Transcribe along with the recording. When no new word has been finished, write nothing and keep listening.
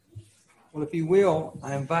Well, if you will,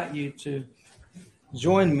 I invite you to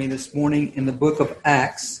join me this morning in the book of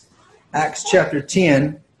Acts, Acts chapter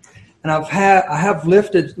 10. And I have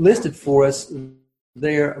listed for us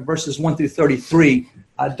there verses 1 through 33.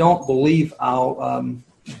 I don't believe I'll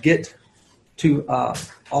get to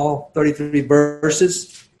all 33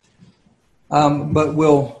 verses, but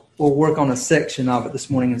we'll work on a section of it this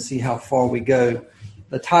morning and see how far we go.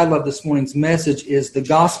 The title of this morning's message is The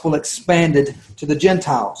Gospel Expanded to the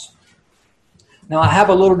Gentiles. Now, I have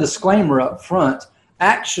a little disclaimer up front.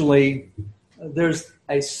 Actually, there's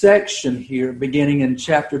a section here beginning in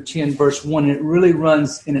chapter 10, verse 1, and it really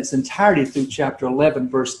runs in its entirety through chapter 11,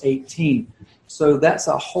 verse 18. So that's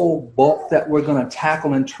a whole bulk that we're going to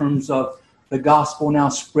tackle in terms of the gospel now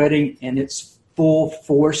spreading in its full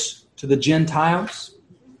force to the Gentiles.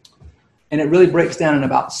 And it really breaks down in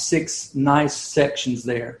about 6 nice sections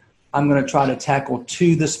there. I'm going to try to tackle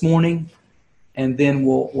 2 this morning, and then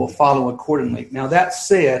we'll follow accordingly. Now, that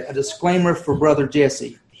said, a disclaimer for Brother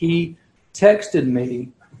Jesse. He texted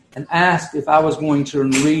me and asked if I was going to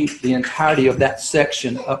read the entirety of that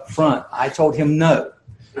section up front. I told him no,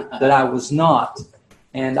 that I was not,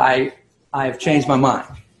 and I have changed my mind.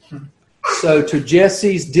 So to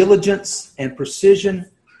Jesse's diligence and precision,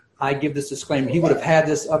 I give this disclaimer. He would have had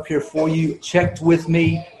this up here for you, checked with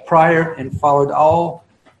me prior, and followed all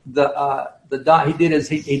the dot. He did as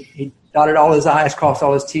he dotted all his I's, crossed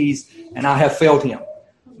all his T's, and I have failed him.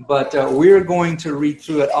 But we're going to read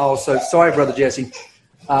through it all. So sorry, Brother Jesse.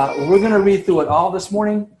 We're going to read through it all this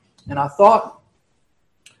morning. And I thought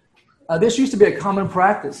this used to be a common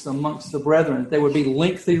practice amongst the brethren. There would be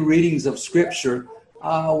lengthy readings of Scripture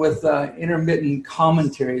with intermittent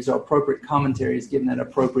commentaries or appropriate commentaries given at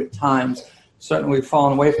appropriate times. Certainly we've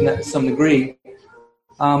fallen away from that to some degree.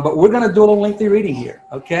 But we're going to do a little lengthy reading here,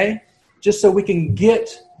 okay? Just so we can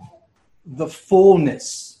get the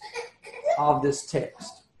fullness of this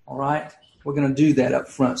text, all right? We're going to do that up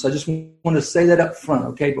front. So I just want to say that up front,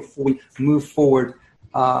 okay, before we move forward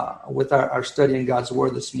with our study in God's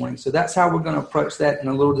Word this morning. So that's how we're going to approach that, in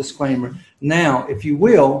a little disclaimer. Now, if you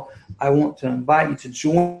will, I want to invite you to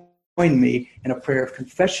join me in a prayer of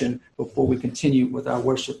confession before we continue with our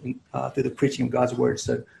worship through the preaching of God's Word.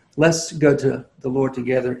 So let's go to the Lord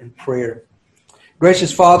together in prayer.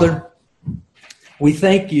 Gracious Father, we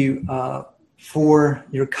thank you for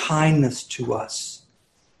your kindness to us,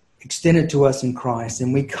 extended to us in Christ.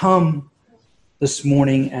 And we come this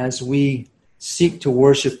morning as we seek to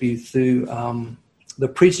worship you through the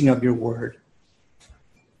preaching of your word,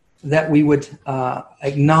 that we would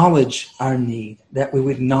acknowledge our need, that we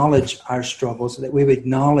would acknowledge our struggles, that we would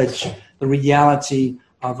acknowledge the reality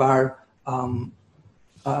of our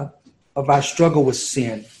struggle with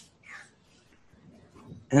sin,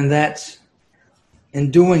 and that in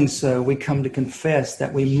doing so, we come to confess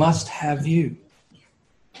that we must have you.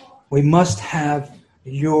 We must have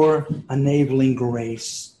your enabling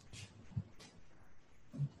grace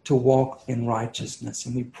to walk in righteousness.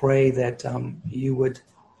 And we pray that you would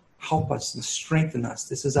help us and strengthen us.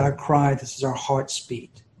 This is our cry. This is our heart's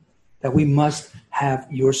beat, that we must have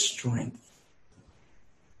your strength.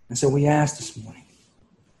 And so we ask this morning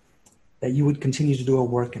that you would continue to do a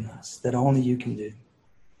work in us that only you can do,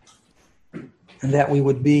 and that we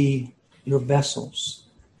would be your vessels,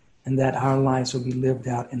 and that our lives would be lived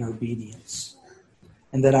out in obedience,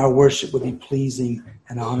 and that our worship would be pleasing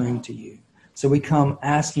and honoring to you. So we come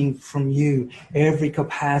asking from you every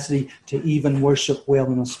capacity to even worship well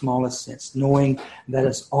in the smallest sense, knowing that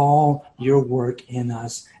it's all your work in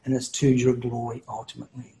us and it's to your glory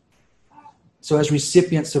ultimately. So as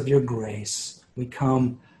recipients of your grace, we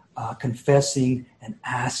come confessing and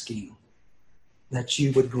asking that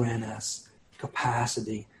you would grant us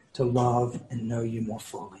capacity to love and know you more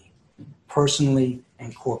fully, personally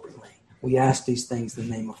and corporately. We ask these things in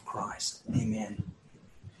the name of Christ. Amen.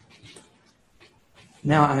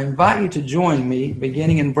 Now, I invite you to join me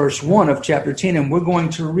beginning in verse 1 of chapter 10, and we're going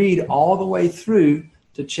to read all the way through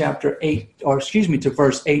to to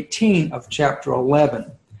verse 18 of chapter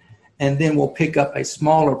 11. And then we'll pick up a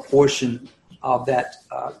smaller portion of that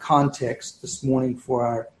context this morning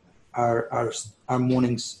for our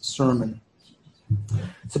morning's sermon.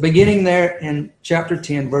 So beginning there in chapter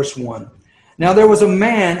 10, verse 1. Now there was a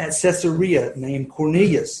man at Caesarea named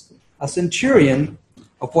Cornelius, a centurion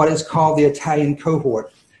of what is called the Italian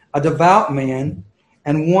cohort, a devout man,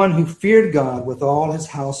 and one who feared God with all his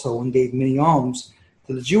household and gave many alms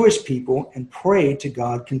to the Jewish people and prayed to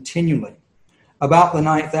God continually. About the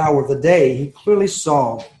 9th hour of the day, he clearly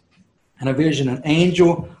saw in a vision an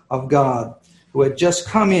angel of God who had just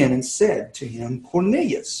come in and said to him,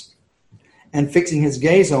 Cornelius. And fixing his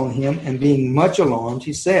gaze on him and being much alarmed,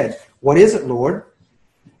 he said, "What is it, Lord?"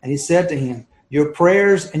 And he said to him, "Your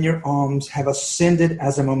prayers and your alms have ascended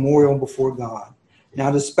as a memorial before God.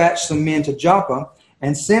 Now dispatch some men to Joppa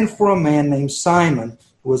and send for a man named Simon,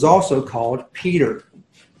 who is also called Peter.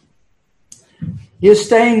 He is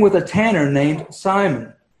staying with a tanner named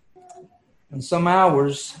Simon, and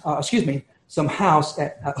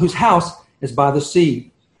whose house is by the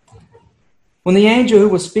sea." When the angel who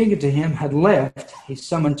was speaking to him had left, he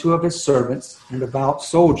summoned 2 of his servants, and a devout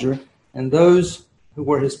soldier, and those who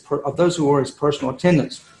were his personal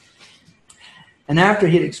attendants. And after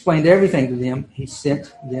he had explained everything to them, he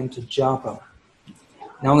sent them to Joppa.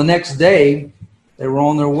 Now, the next day, they were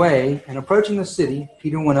on their way, and approaching the city,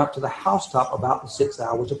 Peter went up to the housetop about the 6th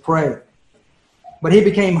hour to pray. But he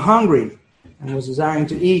became hungry and was desiring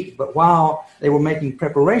to eat. But while they were making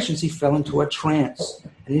preparations, he fell into a trance.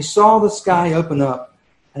 And he saw the sky open up,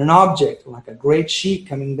 and an object like a great sheet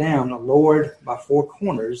coming down, lowered by 4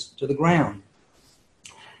 corners to the ground.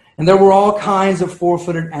 And there were all kinds of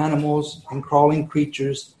 4-footed animals and crawling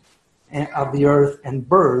creatures of the earth and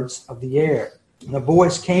birds of the air. And a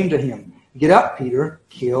voice came to him, "Get up, Peter,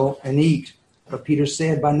 kill and eat." But Peter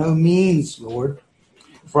said, "By no means, Lord,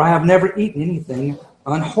 for I have never eaten anything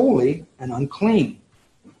unholy and unclean."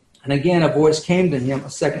 And again a voice came to him a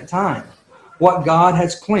second time, "What God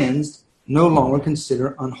has cleansed, no longer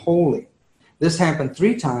consider unholy." This happened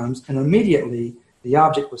 3 times, and immediately the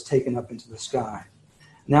object was taken up into the sky.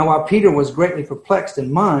 Now while Peter was greatly perplexed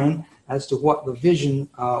in mind as to what the vision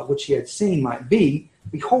which he had seen might be,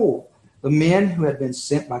 behold, the men who had been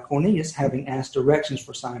sent by Cornelius, having asked directions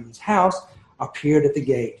for Simon's house, appeared at the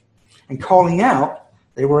gate. And calling out,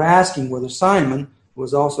 they were asking whether Simon, who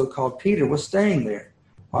was also called Peter, was staying there.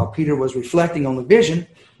 While Peter was reflecting on the vision,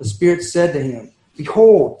 the Spirit said to him,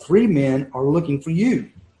 "Behold, 3 men are looking for you.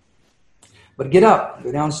 But get up,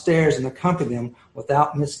 go downstairs, and accompany them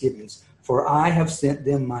without misgivings, for I have sent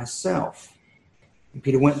them myself." And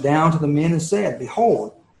Peter went down to the men and said,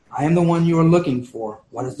 "Behold, I am the one you are looking for.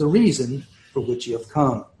 What is the reason for which you have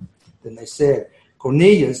come?" Then they said,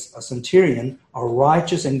 "Cornelius, a centurion, a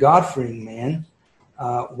righteous and God-fearing man,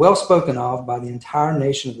 well spoken of by the entire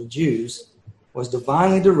nation of the Jews, was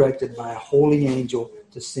divinely directed by a holy angel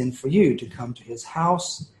to send for you to come to his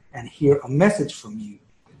house and hear a message from you."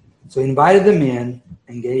 So he invited them in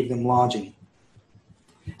and gave them lodging.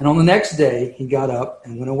 And on the next day he got up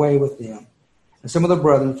and went away with them. And some of the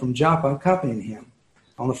brethren from Joppa accompanied him.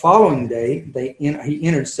 On the following day he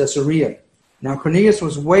entered Caesarea. Now Cornelius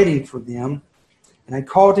was waiting for them and had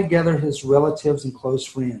called together his relatives and close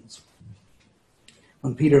friends.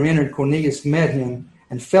 When Peter entered, Cornelius met him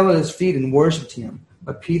and fell at his feet and worshipped him.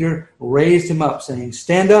 But Peter raised him up, saying,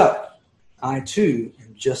 "Stand up, I too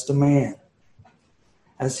am just a man."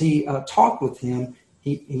 As he talked with him,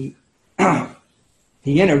 he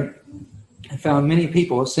entered and found many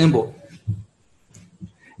people assembled.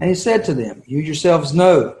 And he said to them, "You yourselves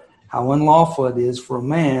know how unlawful it is for a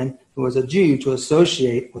man who is a Jew to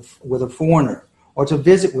associate with a foreigner or to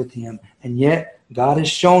visit with him, and yet God has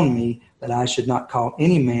shown me that I should not call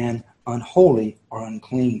any man unholy or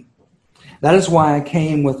unclean. That is why I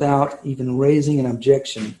came without even raising an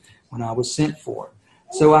objection when I was sent for.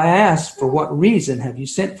 So I asked, 'For what reason have you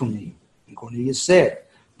sent for me?' And Cornelius said,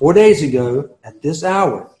 4 days ago, at this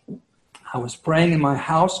hour, I was praying in my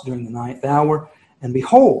house during the 9th hour, and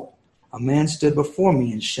behold, a man stood before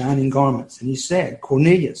me in shining garments. And he said,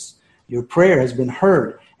 'Cornelius, your prayer has been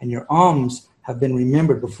heard, and your alms have been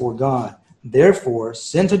remembered before God. Therefore,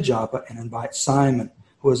 send to Joppa and invite Simon,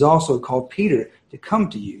 who is also called Peter, to come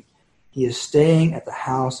to you. He is staying at the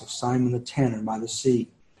house of Simon the tanner by the sea.'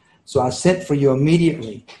 So I sent for you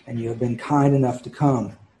immediately, and you have been kind enough to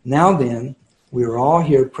come. Now then, we are all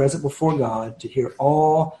here present before God to hear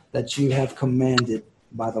all that you have commanded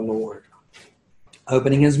by the Lord."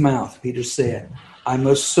 Opening his mouth, Peter said, "I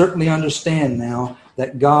most certainly understand now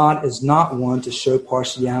that God is not one to show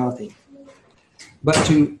partiality, but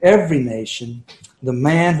to every nation, the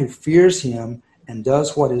man who fears him and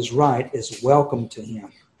does what is right is welcome to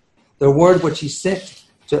him. The word which he sent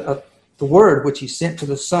to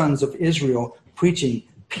the sons of Israel, preaching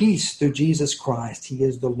peace through Jesus Christ. He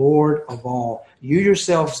is the Lord of all. You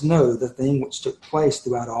yourselves know the thing which took place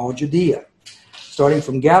throughout all Judea, starting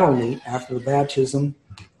from Galilee after the baptism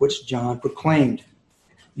which John proclaimed.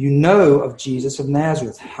 You know of Jesus of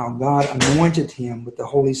Nazareth, how God anointed him with the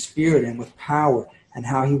Holy Spirit and with power, and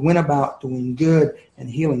how he went about doing good and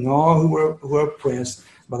healing all who were oppressed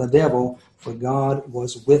by the devil, for God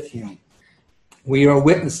was with him. We are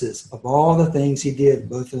witnesses of all the things he did,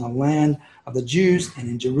 both in the land of the Jews and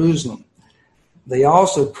in Jerusalem, They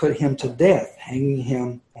also put him to death, hanging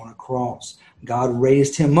him on a cross. God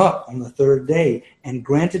raised him up on the third day and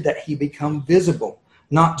granted that he become visible,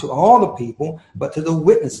 not to all the people, but to the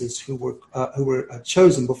witnesses who were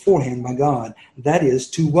chosen beforehand by God, that is,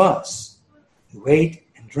 to us, who ate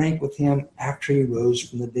and drank with him after he rose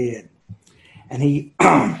from the dead. And he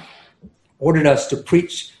ordered us to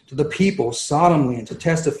preach to the people solemnly and to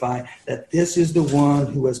testify that this is the one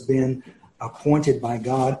who has been appointed by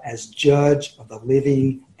God as judge of the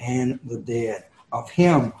living and the dead. Of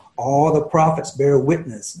him all the prophets bear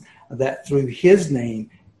witness that through his name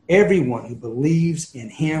everyone who believes in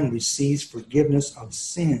him receives forgiveness of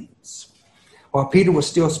sins. While Peter was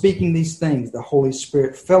still speaking these things, the Holy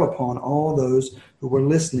Spirit fell upon all those who were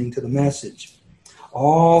listening to the message.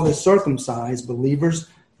 All the circumcised believers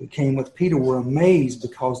who came with Peter were amazed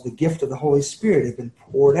because the gift of the Holy Spirit had been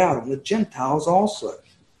poured out on the Gentiles also.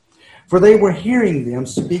 For they were hearing them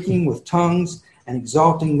speaking with tongues and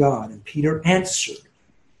exalting God. And Peter answered,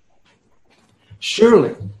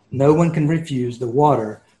 "Surely no one can refuse the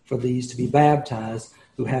water for these to be baptized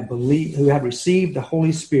who have received the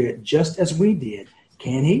Holy Spirit just as we did,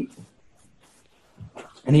 can he?"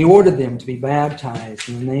 And he ordered them to be baptized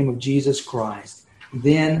in the name of Jesus Christ.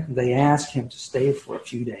 Then they asked him to stay for a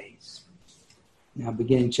few days. Now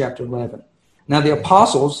beginning chapter 11. Now the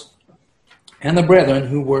apostles and the brethren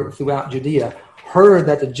who were throughout Judea heard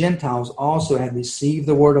that the Gentiles also had received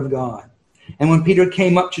the word of God. And when Peter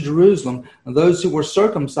came up to Jerusalem, those who were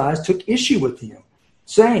circumcised took issue with him,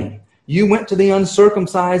 saying, "You went to the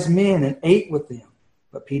uncircumcised men and ate with them."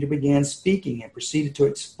 But Peter began speaking and proceeded to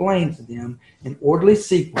explain to them in orderly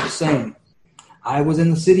sequence, saying, "I was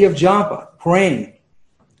in the city of Joppa praying,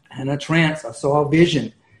 and in a trance I saw a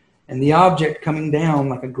vision, and the object coming down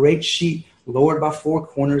like a great sheet lowered by four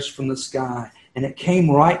corners from the sky, and it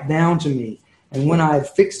came right down to me. And when I had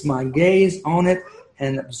fixed my gaze on it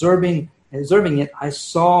and observing it, I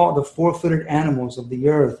saw the four-footed animals of the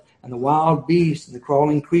earth, and the wild beasts, and the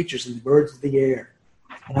crawling creatures, and the birds of the air.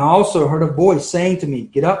 And I also heard a voice saying to me,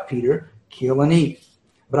 'Get up, Peter, kill and eat.'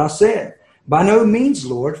 But I said, 'By no means,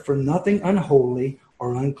 Lord, for nothing unholy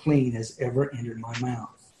or unclean has ever entered my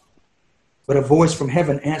mouth.' But a voice from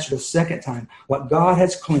heaven answered a second time, 'What God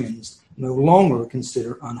has cleansed, no longer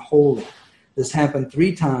consider unholy.' This happened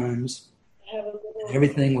 3 times, and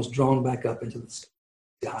everything was drawn back up into the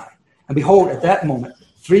sky. And behold, at that moment,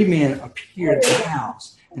 3 men appeared in the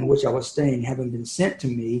house in which I was staying, having been sent to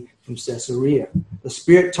me from Caesarea. The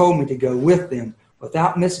Spirit told me to go with them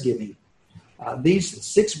without misgiving. These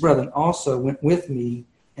 6 brethren also went with me,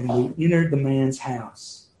 and we entered the man's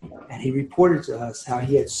house. And he reported to us how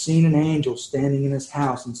he had seen an angel standing in his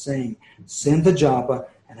house and saying, 'Send to Joppa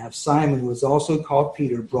and have Simon, who is also called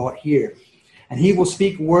Peter, brought here. And he will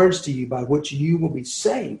speak words to you by which you will be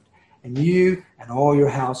saved, and you and all your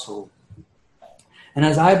household.' And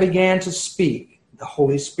as I began to speak, the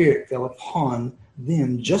Holy Spirit fell upon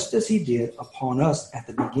them just as he did upon us at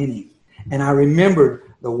the beginning. And I remembered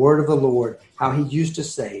the word of the Lord, how he used to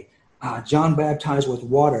say, 'John baptized with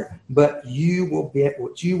water, but you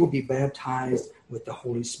will be baptized with the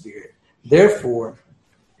Holy Spirit.' Therefore,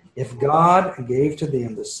 if God gave to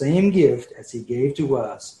them the same gift as he gave to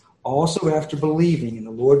us, also after believing in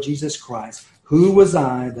the Lord Jesus Christ, who was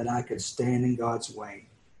I that I could stand in God's way?"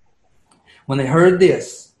 When they heard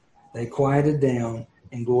this, they quieted down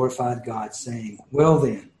and glorified God, saying, "Well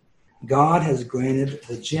then, God has granted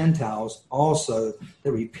the Gentiles also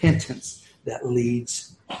the repentance that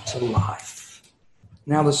leads to life."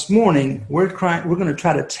 Now this morning, we're going to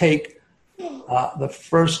try to take the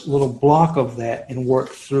first little block of that and work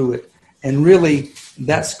through it. And really,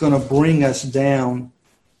 that's going to bring us down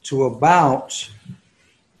to about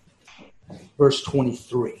verse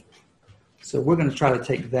 23. So we're going to try to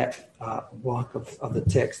take that block of the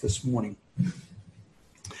text this morning.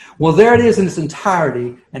 Well, there it is in its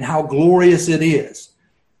entirety, and how glorious it is.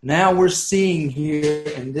 Now we're seeing here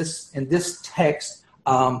in this text,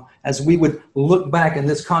 as we would look back in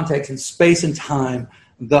this context in space and time,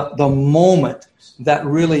 the moment that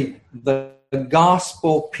really the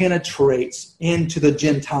gospel penetrates into the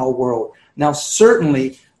Gentile world. Now,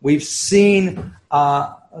 certainly, we've seen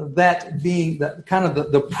that being the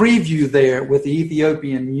preview there with the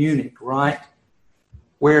Ethiopian eunuch, right?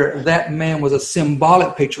 Where that man was a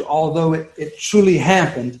symbolic picture, although it truly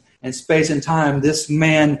happened in space and time. This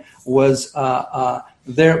man was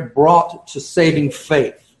there brought to saving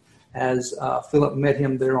faith as Philip met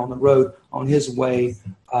him there on the road on his way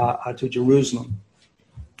to Jerusalem.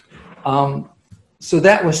 So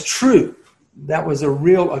that was true. That was a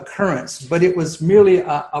real occurrence, but it was merely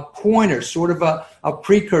a pointer, sort of a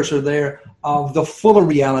precursor there of the fuller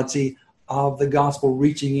reality of the gospel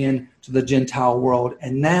reaching in to the Gentile world.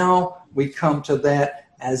 And now we come to that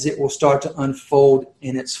as it will start to unfold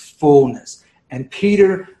in its fullness. And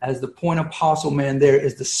Peter, as the point apostle man there,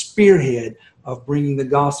 is the spearhead of bringing the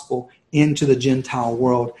gospel into the Gentile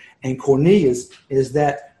world. And Cornelius is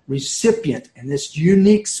that recipient in this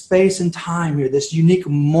unique space and time here, this unique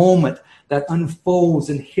moment that unfolds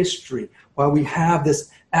in history while we have this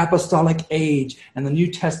apostolic age and the New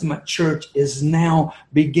Testament church is now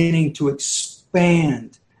beginning to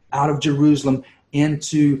expand out of Jerusalem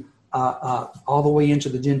into all the way into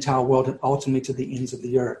the Gentile world and ultimately to the ends of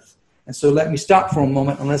the earth. And so let me stop for a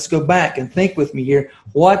moment and let's go back and think with me here.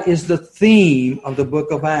 What is the theme of the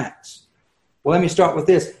book of Acts? Well, let me start with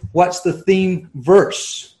this. What's the theme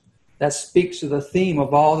verse that speaks to the theme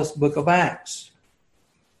of all this book of Acts?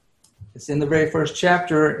 It's in the very first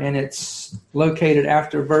chapter, and it's located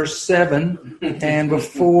after verse 7 and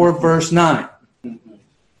before verse 9.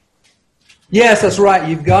 Yes, that's right.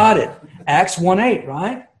 You've got it. Acts 1:8,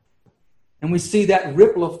 right? And we see that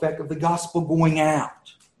ripple effect of the gospel going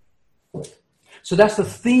out. So that's the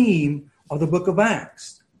theme of the book of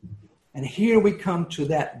Acts. And here we come to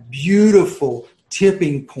that beautiful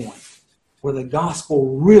tipping point where the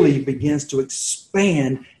gospel really begins to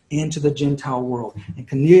expand into the Gentile world. And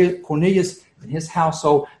Cornelius and his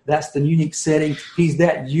household, that's the unique setting. He's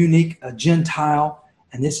that unique Gentile.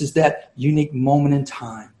 And this is that unique moment in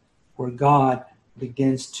time where God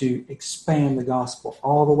begins to expand the gospel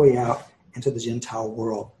all the way out into the Gentile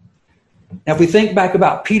world. Now, if we think back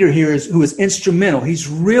about Peter here, who is instrumental, he's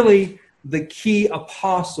really the key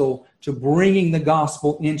apostle to bringing the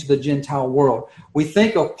gospel into the Gentile world. We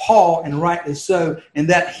think of Paul, and rightly so, in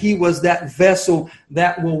that he was that vessel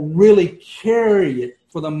that will really carry it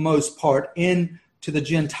for the most part into the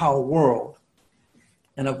Gentile world.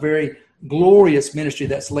 And a very glorious ministry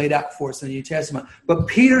that's laid out for us in the New Testament. But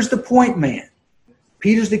Peter's the point man.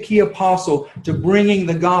 Peter's the key apostle to bringing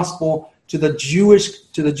the gospel to the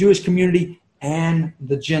Jewish community and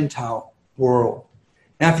the Gentile world.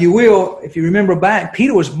 Now, if you remember back,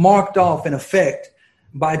 Peter was marked off in effect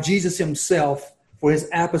by Jesus himself for his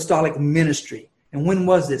apostolic ministry. And when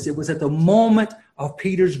was this? It was at the moment of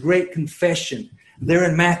Peter's great confession. There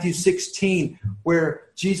in Matthew 16, where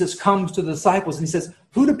Jesus comes to the disciples and he says,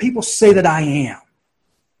 "Who do people say that I am?"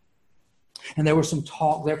 And there was some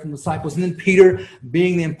talk there from the disciples. And then Peter,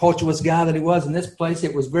 being the impetuous guy that he was in this place,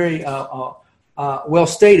 it was very well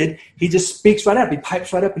stated. He just speaks right up. He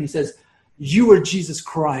pipes right up and he says, "You are Jesus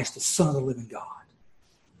Christ, the Son of the living God."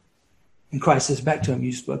 And Christ says back to him,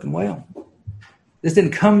 "You've spoken well. This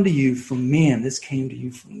didn't come to you from men. This came to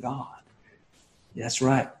you from God." Yeah, that's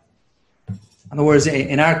right. In other words,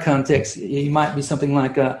 in our context, you might be something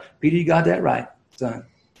like, "Peter, you got that right, son."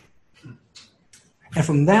 And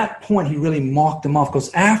from that point, he really marked him off,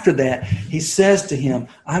 because after that, he says to him,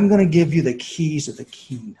 "I'm going to give you the keys of the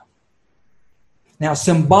kingdom." Now,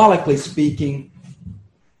 symbolically speaking,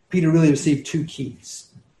 Peter really received two keys.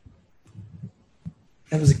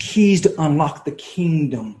 That was the keys to unlock the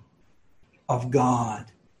kingdom of God.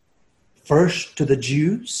 First, to the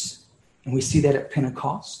Jews, and we see that at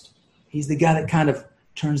Pentecost. He's the guy that kind of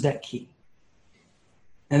turns that key.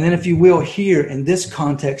 And then, if you will, here in this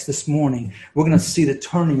context this morning, we're going to see the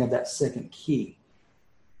turning of that second key.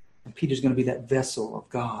 And Peter's going to be that vessel of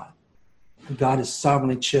God. And God has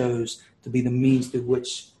sovereignly chose to be the means through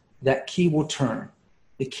which that key will turn.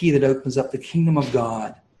 The key that opens up the kingdom of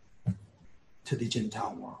God to the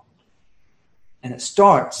Gentile world. And it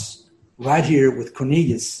starts right here with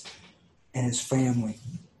Cornelius and his family.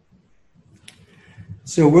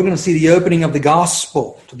 So we're going to see the opening of the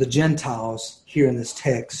gospel to the Gentiles here in this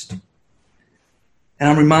text. And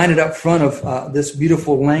I'm reminded up front of this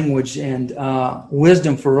beautiful language and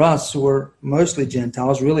wisdom for us who are mostly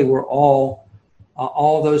Gentiles. Really, we're all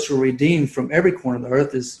those who are redeemed from every corner of the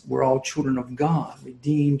earth. We're all children of God,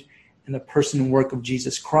 redeemed in the person and work of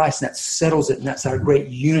Jesus Christ. And that settles it, and that's our great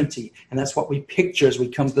unity. And that's what we picture as we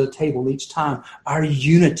come to the table each time, our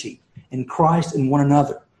unity in Christ and one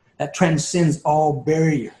another. That transcends all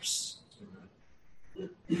barriers.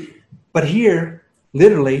 But here,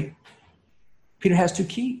 literally, Peter has two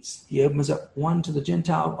keys. He opens up one to the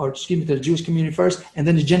to the Jewish community first, and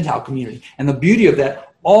then the Gentile community. And the beauty of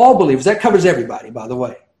that, all believers, that covers everybody, by the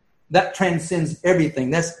way. That transcends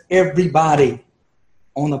everything. That's everybody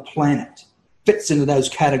on the planet. Fits into those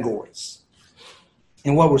categories.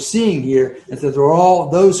 And what we're seeing here is that they're all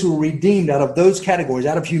those who are redeemed out of those categories,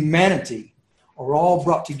 out of humanity, are all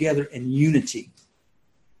brought together in unity.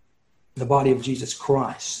 The body of Jesus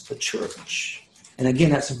Christ, the church. And again,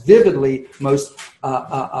 that's vividly most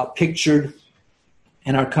pictured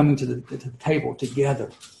in our coming to the table together.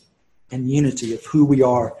 and unity of who we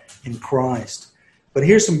are in Christ. But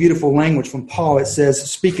here's some beautiful language from Paul. It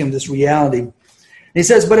says, speaking of this reality, he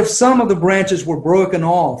says, but if some of the branches were broken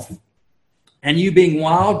off, and you being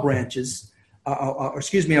wild branches, or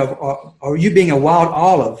you being a wild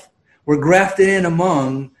olive, were grafted in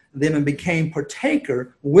among them and became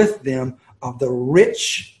partaker with them of the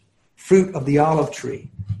rich fruit of the olive tree.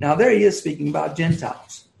 Now there he is speaking about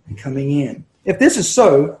Gentiles coming in. If this is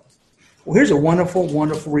so, well, here's a wonderful,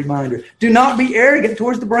 wonderful reminder. Do not be arrogant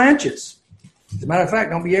towards the branches. As a matter of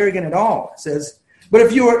fact, don't be arrogant at all. It says, but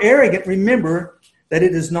if you are arrogant, remember that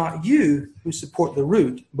it is not you who support the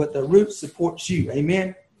root, but the root supports you.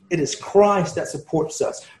 Amen? It is Christ that supports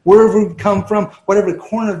us. Wherever we come from, whatever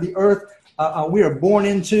corner of the earth we are born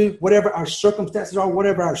into, whatever our circumstances are,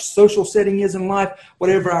 whatever our social setting is in life,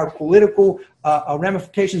 whatever our political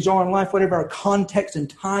ramifications are in life, whatever our context and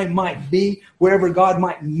time might be, wherever God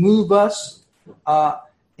might move us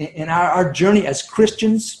in our journey as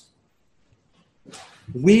Christians,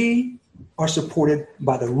 we are supported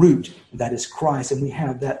by the root that is Christ, and we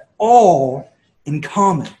have that all in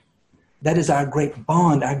common. That is our great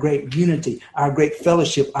bond, our great unity, our great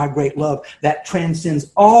fellowship, our great love that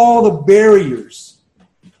transcends all the barriers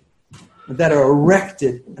that are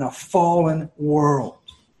erected in a fallen world.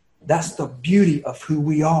 That's the beauty of who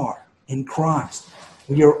we are in Christ.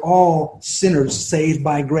 We are all sinners saved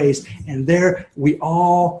by grace, and there we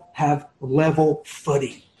all have level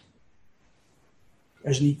footing.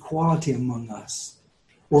 There's an equality among us.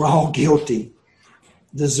 We're all guilty,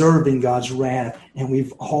 deserving God's wrath, and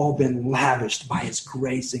we've all been lavished by His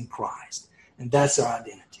grace in Christ. And that's our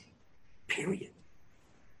identity. Period.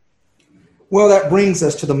 Well, that brings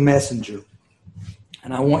us to the messenger.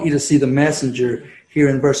 And I want you to see the messenger here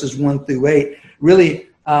in verses 1 through 8. Really,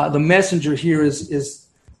 the messenger here is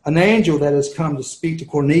an angel that has come to speak to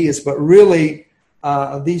Cornelius, but really,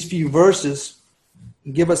 these few verses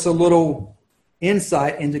give us a little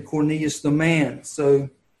insight into Cornelius the man. So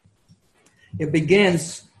it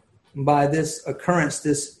begins by this occurrence,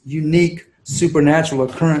 this unique supernatural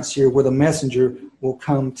occurrence here where the messenger will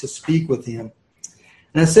come to speak with him.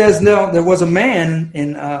 And it says, now there was a man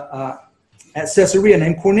at Caesarea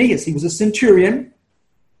named Cornelius. He was a centurion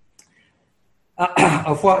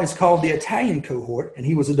of what is called the Italian cohort, and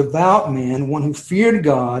he was a devout man, one who feared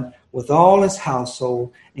God with all his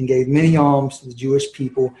household and gave many alms to the Jewish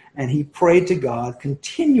people, and he prayed to God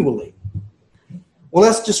continually. Well,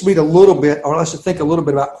 let's just read a little bit, or let's just think a little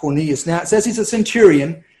bit about Cornelius. Now, it says he's a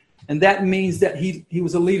centurion, and that means that he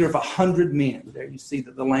was a leader of 100 men. There you see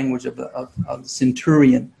the language of the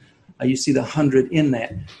centurion. You see the 100 in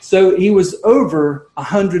that. So he was over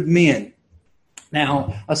 100 men.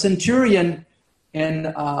 Now, a centurion in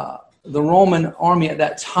the Roman army at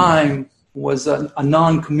that time was a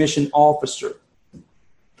non-commissioned officer.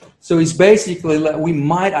 So he's basically,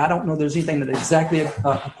 I don't know if there's anything that exactly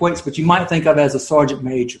equates, but you might think of it as a sergeant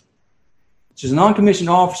major, which is a non-commissioned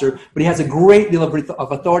officer, but he has a great deal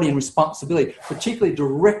of authority and responsibility, particularly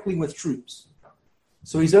directly with troops.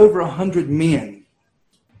 So he's over 100 men.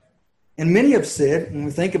 And many have said, when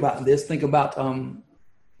we think about this, think about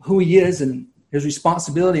who he is and his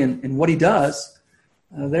responsibility and what he does.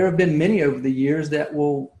 There have been many over the years that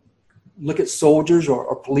will look at soldiers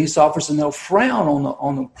or police officers, and they'll frown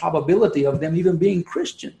on the probability of them even being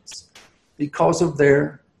Christians because of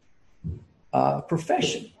their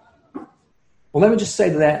profession. Well, let me just say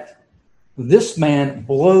that this man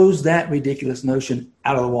blows that ridiculous notion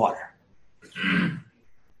out of the water.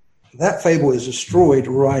 That fable is destroyed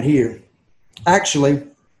right here. Actually,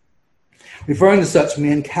 referring to such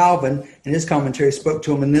men, Calvin, in his commentary, spoke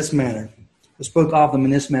of them in this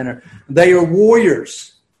manner. They are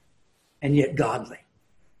warriors, and yet godly.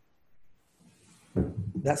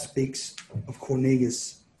 That speaks of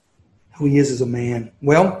Cornelius, who he is as a man.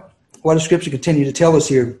 Well, what does Scripture continue to tell us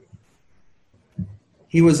here?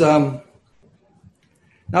 He was not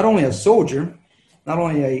only a soldier, not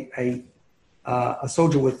only a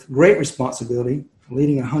soldier with great responsibility,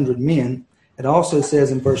 leading 100 men. It also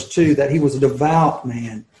says in verse 2 that he was a devout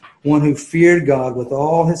man, one who feared God with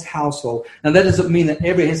all his household. Now, that doesn't mean that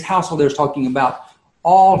his household there's talking about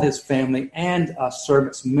all his family and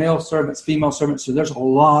servants, male servants, female servants. So there's a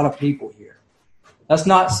lot of people here. That's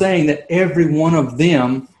not saying that every one of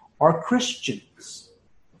them are Christians.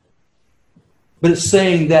 But it's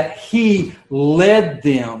saying that he led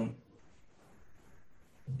them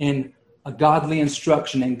in a godly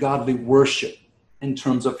instruction and godly worship in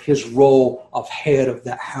terms of his role of head of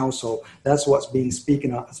that household. That's what's being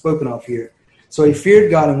spoken of here. So he feared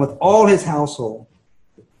God, and with all his household,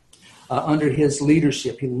 under his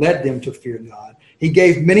leadership. He led them to fear God. He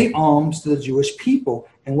gave many alms to the Jewish people.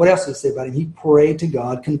 And what else does it say about him? He prayed to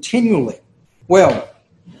God continually. Well,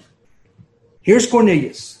 here's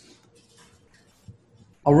Cornelius,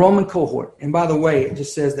 a Roman cohort. And by the way, it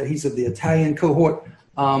just says that he's of the Italian cohort.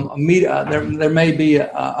 There may be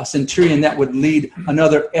a centurion that would lead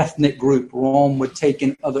another ethnic group. Rome would take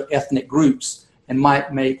in other ethnic groups and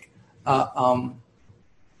might make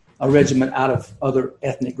a regiment out of other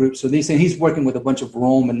ethnic groups. So he's working with a bunch of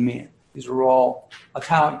Roman men. These are all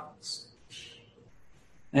Italians.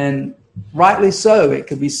 And rightly so, it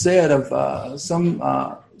could be said of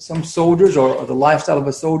some soldiers or the lifestyle of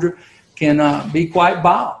a soldier can be quite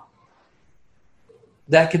vile.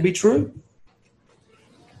 That could be true.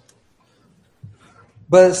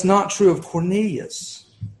 But it's not true of Cornelius.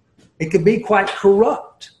 It could be quite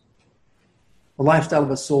corrupt, the lifestyle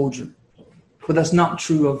of a soldier. But that's not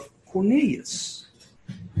true of Cornelius.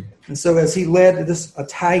 And so as he led this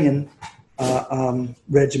Italian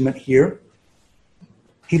regiment here,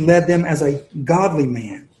 he led them as a godly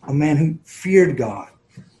man, a man who feared God.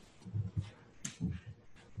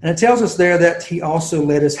 And it tells us there that he also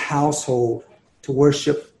led his household to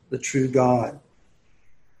worship the true God.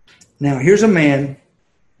 Now, here's a man,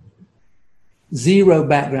 zero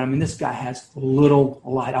background. I mean, this guy has little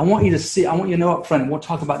light. I want you to know up front, and we'll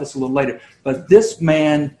talk about this a little later, but this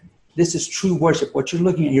man, this is true worship. What you're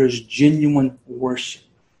looking at here is genuine worship.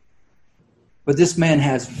 But this man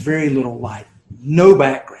has very little light, no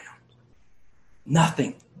background,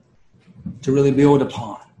 nothing to really build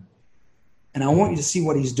upon. And I want you to see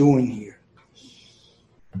what he's doing here.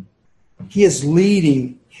 He is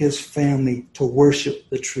leading his family to worship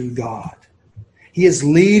the true God. He is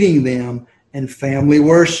leading them in family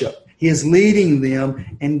worship. He is leading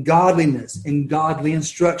them in godliness, in godly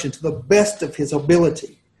instruction to the best of his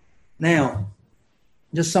ability. Now,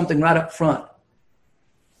 just something right up front.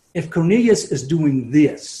 If Cornelius is doing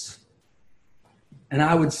this, and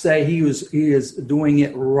I would say he is doing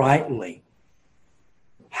it rightly,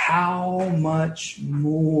 how much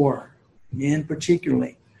more, men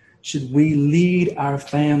particularly, should we lead our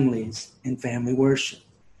families in family worship?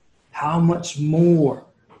 How much more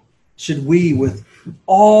should we, with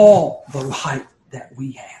all the light that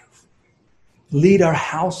we have, lead our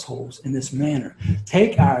households in this manner?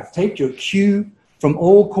 Take your cue from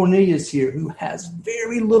old Cornelius here, who has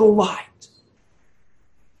very little light,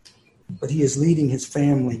 but he is leading his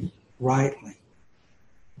family rightly.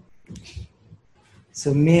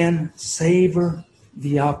 So men, savor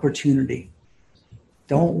the opportunity.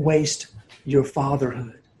 Don't waste your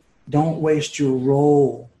fatherhood. Don't waste your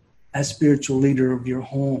role as spiritual leader of your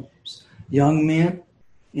homes. Young men,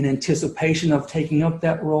 in anticipation of taking up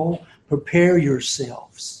that role, prepare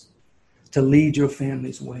yourselves to lead your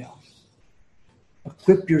families well.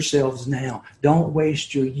 Equip yourselves now. Don't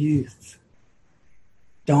waste your youth.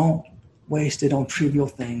 Don't waste it on trivial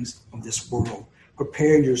things of this world.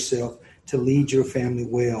 Prepare yourself to lead your family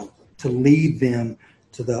well, to lead them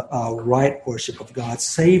to the right worship of God.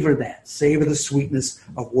 Savor that. Savor the sweetness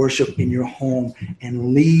of worship in your home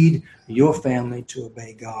and lead your family to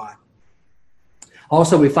obey God.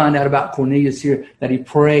 Also, we find out about Cornelius here that he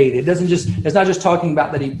prayed. It's not just talking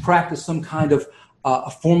about that he practiced some kind of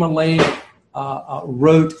formulaic,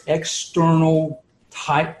 rote, external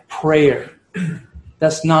type prayer.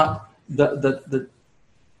 That's not the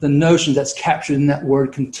notion that's captured in that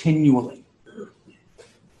word continually.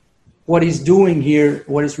 What he's doing here,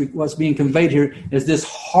 what's being conveyed here, is this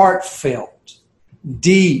heartfelt,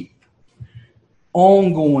 deep,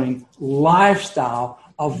 ongoing lifestyle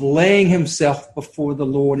of laying himself before the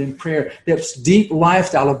Lord in prayer. This deep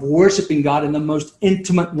lifestyle of worshiping God in the most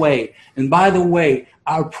intimate way. And by the way,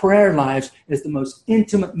 our prayer lives is the most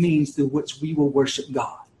intimate means through which we will worship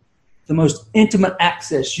God. The most intimate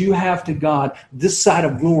access you have to God this side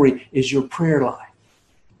of glory is your prayer life.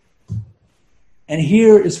 And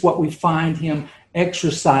here is what we find him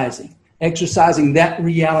exercising that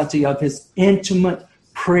reality of his intimate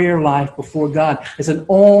prayer life before God. It's an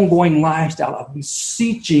ongoing lifestyle of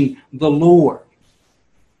beseeching the Lord,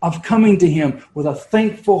 of coming to him with a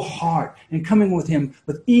thankful heart and coming to him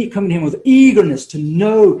with eagerness to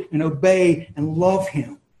know and obey and love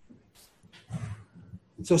him.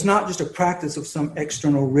 So it's not just a practice of some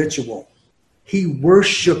external ritual. He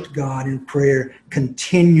worshiped God in prayer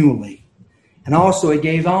continually. And also he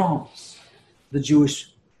gave alms to the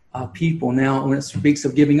Jewish people. Now, when it speaks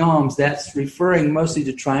of giving alms, that's referring mostly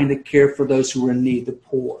to trying to care for those who were in need, the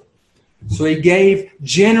poor. So he gave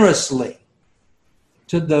generously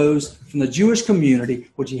to those from the Jewish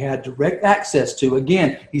community, which he had direct access to.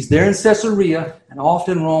 Again, he's there in Caesarea, and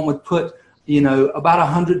often Rome would put about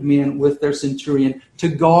 100 men with their centurion to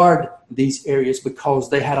guard these areas because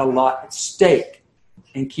they had a lot at stake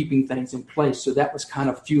in keeping things in place. So that was kind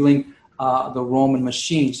of fueling the Roman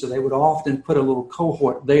machine. So they would often put a little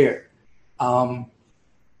cohort there to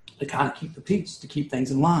kind of keep the peace, to keep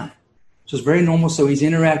things in line. So it's very normal. So he's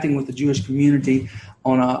interacting with the Jewish community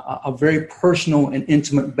on a very personal and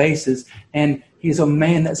intimate basis. And he's a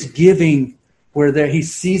man that's giving where he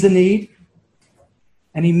sees a need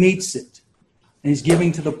and he meets it. And he's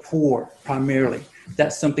giving to the poor primarily.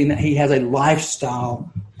 That's something that he has a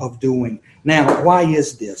lifestyle of doing. Now, why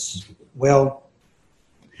is this? Well,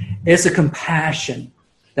 it's a compassion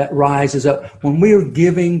that rises up. When we are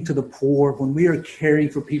giving to the poor, when we are caring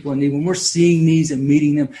for people in need, when we're seeing needs and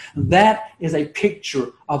meeting them, that is a picture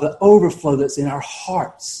of the overflow that's in our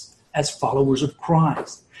hearts as followers of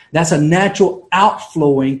Christ. That's a natural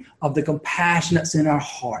outflowing of the compassion that's in our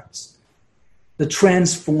hearts, the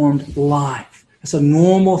transformed life. It's a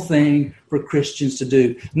normal thing for Christians to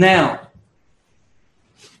do. Now,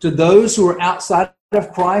 do those who are outside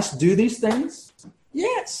of Christ do these things?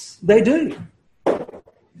 Yes, they do.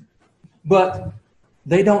 But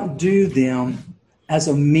they don't do them as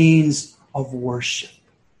a means of worship.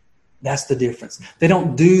 That's the difference. They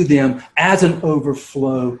don't do them as an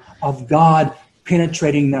overflow of God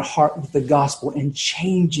penetrating their heart with the gospel and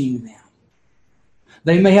changing them.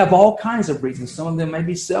 They may have all kinds of reasons. Some of them may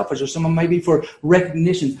be selfish, or some of them may be for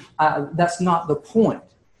recognition. That's not the point.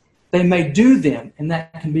 They may do them, and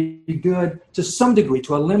that can be good to some degree,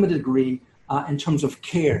 to a limited degree, in terms of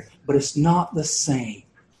care. But it's not the same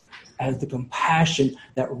as the compassion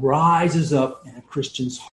that rises up in a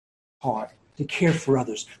Christian's heart to care for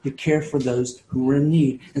others, to care for those who are in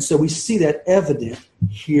need. And so we see that evident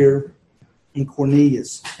here in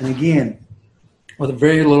Cornelius. And again, with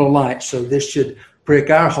very little light, so this should prick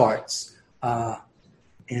our hearts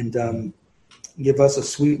and give us a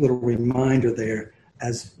sweet little reminder there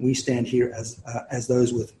as we stand here as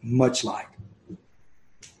those with much light.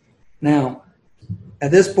 Now, at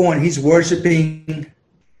this point, he's worshiping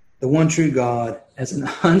the one true God as an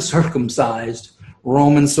uncircumcised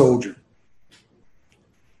Roman soldier.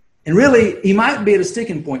 And really, he might be at a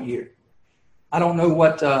sticking point here. I don't know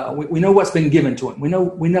what, we know what's been given to him. We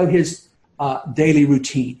know his daily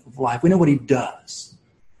routine of life. We know what he does.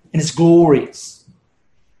 And it's glorious.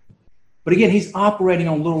 But again, he's operating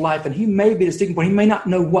on little life, and he may be at a sticking point. He may not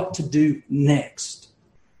know what to do next.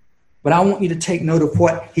 But I want you to take note of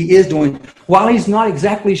what he is doing. While he's not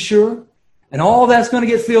exactly sure, and all that's going to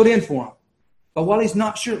get filled in for him. But while he's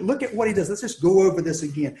not sure, look at what he does. Let's just go over this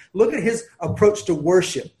again. Look at his approach to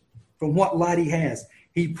worship from what light he has.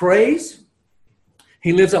 He prays.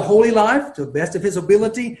 He lives a holy life to the best of his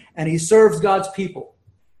ability, and he serves God's people.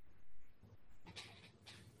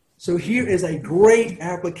 So here is a great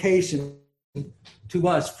application to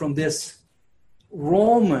us from this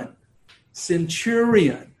Roman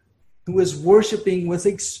centurion who is worshiping with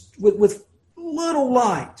little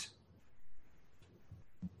light.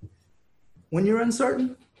 When you're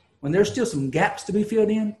uncertain, when there's still some gaps to be filled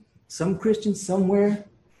in, some Christians somewhere,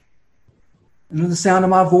 under the sound of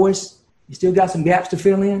my voice, you still got some gaps to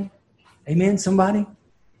fill in? Amen, somebody?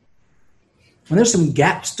 When there's some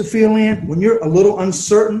gaps to fill in, when you're a little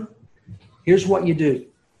uncertain, here's what you do.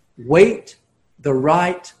 Wait the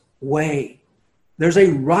right way. There's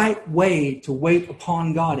a right way to wait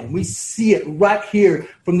upon God, and we see it right here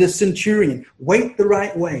from this centurion. Wait the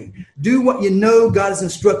right way. Do what you know God has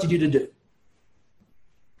instructed you to do.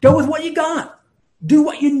 Go with what you got. Do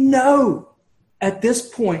what you know at this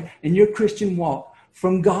point in your Christian walk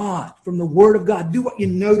from God, from the Word of God. Do what you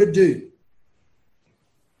know to do.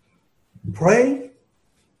 Pray,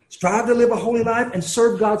 strive to live a holy life, and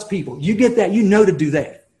serve God's people. You get that. You know to do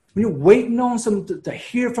that. When you're waiting on to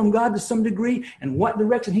hear from God to some degree and what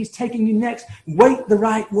direction He's taking you next, wait the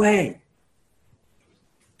right way.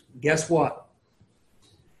 Guess what?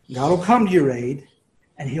 God will come to your aid,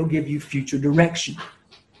 and He'll give you future direction.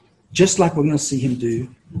 Just like we're going to see Him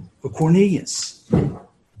do for Cornelius.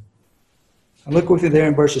 I look with you there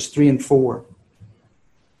in verses 3 and 4.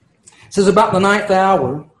 It says, about the 9th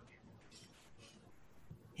hour,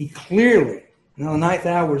 he clearly, the 9th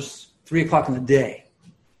hour is 3 o'clock in the day.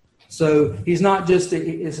 So he's not just,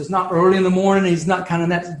 it's not early in the morning. He's not kind of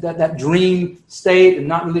that dream state and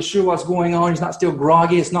not really sure what's going on. He's not still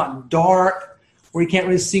groggy. It's not dark where he can't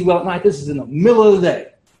really see well at night. This is in the middle of the day.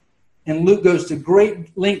 And Luke goes to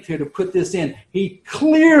great length here to put this in. He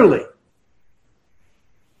clearly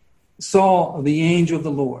saw the angel of the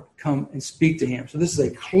Lord come and speak to him. So this is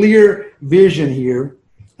a clear vision here.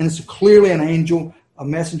 And it's clearly an angel, a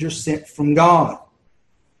messenger sent from God.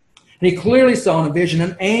 And he clearly saw in a vision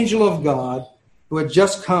an angel of God who had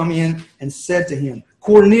just come in and said to him,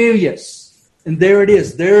 Cornelius. And there it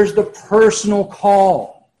is. There's the personal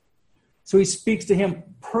call. So he speaks to him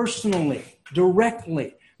personally,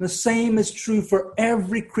 directly. The same is true for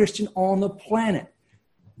every Christian on the planet.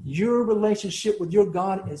 Your relationship with your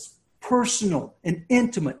God is personal and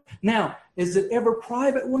intimate. Now, is it ever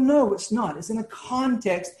private? Well, no, it's not. It's in a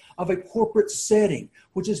context of a corporate setting,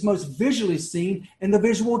 which is most visually seen in the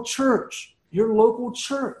visual church, your local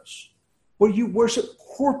church, where you worship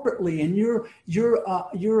corporately, and your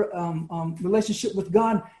relationship with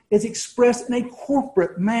God is expressed in a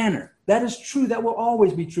corporate manner. That is true. That will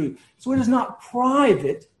always be true. So it is not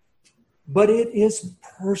private, but it is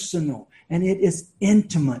personal, and it is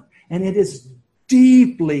intimate, and it is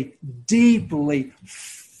deeply, deeply,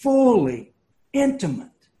 fully intimate.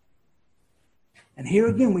 And here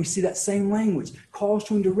again, we see that same language. Calls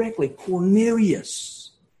to him directly,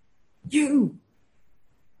 Cornelius, you.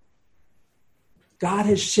 God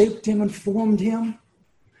has shaped him and formed him,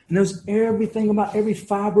 knows everything about every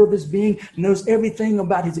fiber of his being, knows everything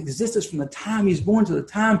about his existence from the time he's born to the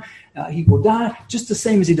time he will die, just the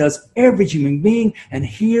same as he does every human being. And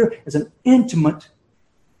here is an intimate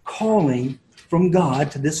calling from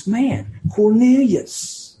God to this man,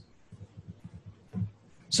 Cornelius.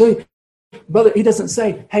 So, brother, he doesn't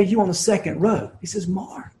say, hey, you on the second row. He says,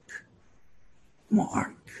 Mark.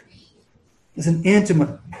 It's an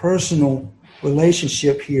intimate, personal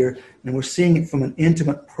relationship here, and we're seeing it from an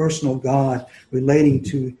intimate, personal God relating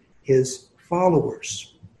to his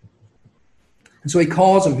followers. And so he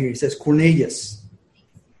calls him here. He says, Cornelius.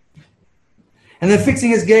 And then fixing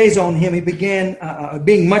his gaze on him, he began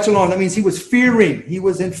being much alarmed. That means he was fearing. He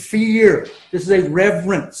was in fear. This is a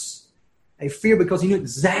reverence, a fear, because he knew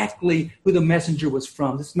exactly who the messenger was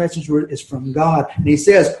from. This messenger is from God. And he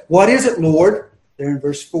says, what is it, Lord? There in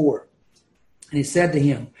verse 4. And he said to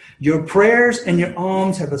him, your prayers and your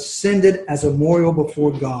alms have ascended as a memorial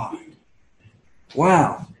before God.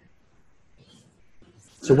 Wow.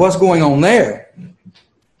 So what's going on there?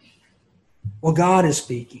 Well, God is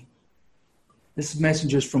speaking. This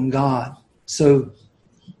messenger is from God. So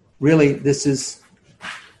really, this is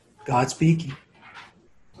God speaking.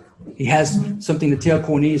 He has something to tell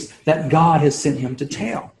Cornelius that God has sent him to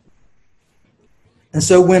tell. And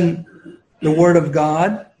so when the word of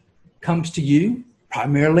God comes to you,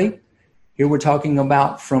 primarily, here we're talking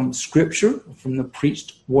about from Scripture, from the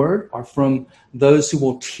preached word, or from those who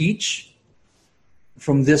will teach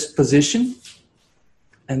from this position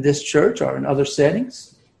and this church or in other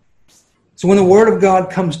settings. So when the word of God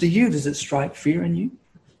comes to you, does it strike fear in you?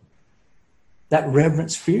 That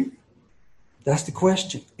reverence fear? That's the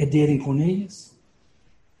question. It did in Cornelius.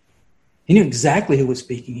 He knew exactly who was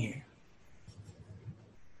speaking here.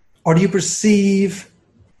 Or do you perceive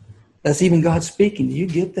that's even God speaking? Do you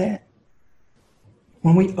get that?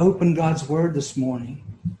 When we open God's word this morning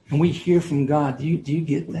and we hear from God, do you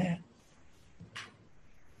get that?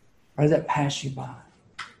 Or does that pass you by?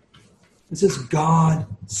 This is God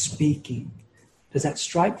speaking. Does that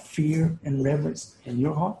strike fear and reverence in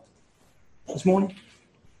your heart this morning?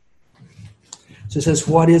 So it says,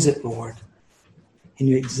 what is it, Lord? He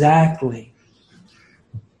knew exactly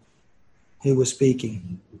who was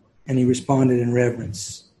speaking, and he responded in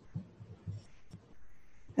reverence.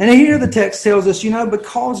 And here the text tells us,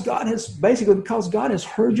 because God has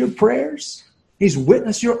heard your prayers, he's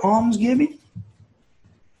witnessed your almsgiving.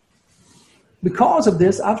 Because of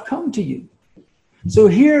this, I've come to you. So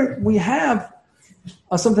here we have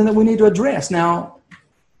something that we need to address. Now,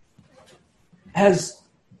 has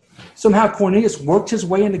somehow Cornelius worked his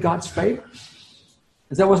way into God's favor?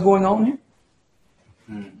 Is that what's going on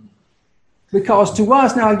here? Because to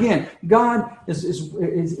us, now again, God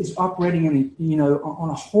is operating in on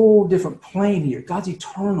a whole different plane here. God's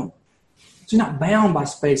eternal. So he's not bound by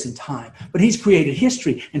space and time. But he's created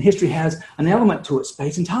history, and history has an element to it,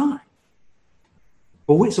 space and time.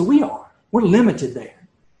 But we are. We're limited there.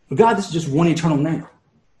 For God, this is just one eternal now.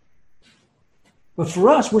 But for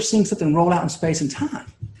us, we're seeing something roll out in space and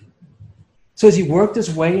time. So has he worked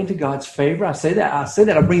his way into God's favor? I say that,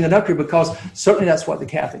 I bring that up here because certainly that's what the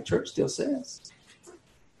Catholic Church still says.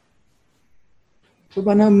 But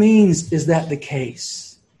by no means is that the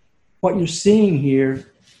case. What you're seeing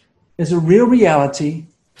here is a real reality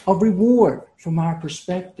of reward from our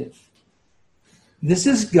perspective. This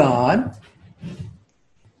is God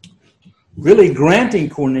really granting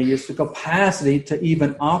Cornelius the capacity to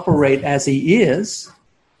even operate as he is,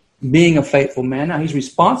 being a faithful man. Now he's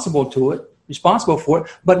responsible for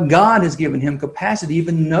it, but God has given him capacity to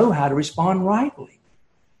even know how to respond rightly.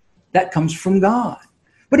 That comes from God.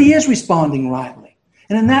 But he is responding rightly.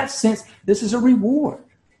 And in that sense, this is a reward.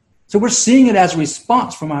 So we're seeing it as a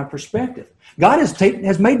response from our perspective. God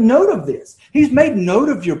has made note of this. He's made note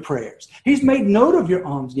of your prayers. He's made note of your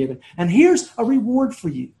almsgiving. And here's a reward for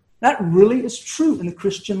you. That really is true in the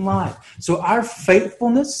Christian life. So our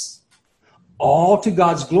faithfulness, all to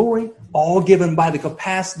God's glory, all given by the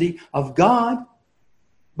capacity of God,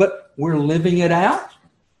 but we're living it out.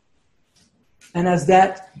 And as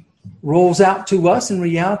that rolls out to us in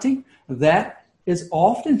reality, that is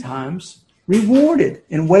oftentimes rewarded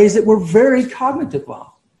in ways that we're very cognitive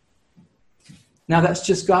of. Now, that's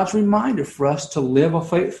just God's reminder for us to live a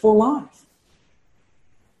faithful life.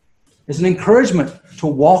 It's an encouragement to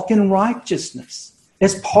walk in righteousness.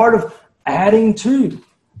 It's part of adding to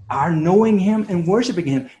our knowing Him and worshiping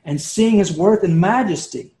Him and seeing His worth and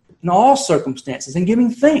majesty in all circumstances and giving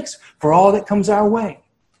thanks for all that comes our way.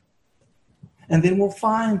 And then we'll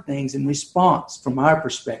find things in response from our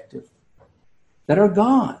perspective that are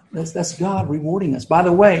God. That's God rewarding us. By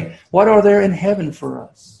the way, what are there in heaven for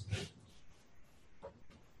us?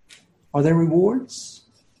 Are there rewards?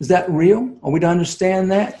 Is that real? Are we to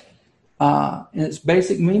understand that in its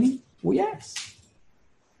basic meaning? Well, yes.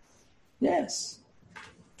 Yes.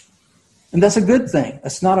 And that's a good thing.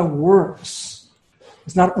 That's not a works.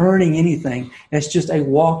 It's not earning anything. It's just a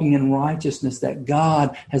walking in righteousness that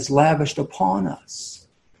God has lavished upon us.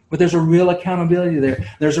 But there's a real accountability there.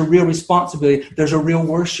 There's a real responsibility. There's a real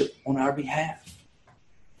worship on our behalf.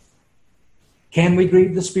 Can we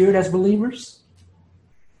grieve the Spirit as believers?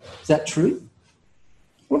 Is that true?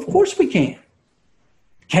 Well, of course we can.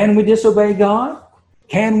 Can we disobey God?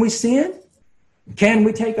 Can we sin? Can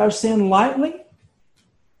we take our sin lightly?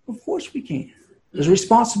 Of course we can. There's a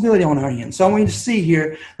responsibility on our end. So I want you to see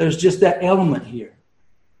here, there's just that element here.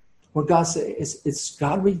 Where God says, it's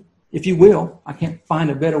God, if you will, I can't find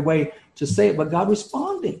a better way to say it, but God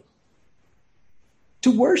responding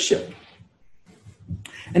to worship.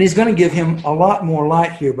 And He's going to give him a lot more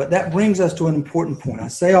light here, but that brings us to an important point. I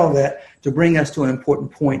say all that to bring us to an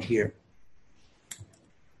important point here.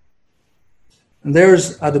 And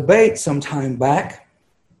there's a debate some time back,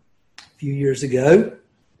 a few years ago,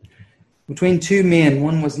 between two men.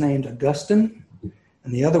 One was named Augustine,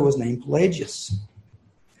 and the other was named Pelagius.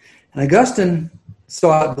 And Augustine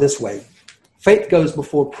saw it this way. Faith goes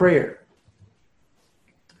before prayer.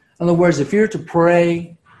 In other words, if you're to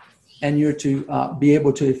pray and you're to be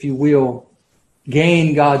able to, if you will,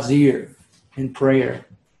 gain God's ear in prayer,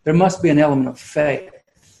 there must be an element of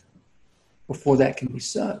faith before that can be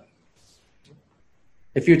so.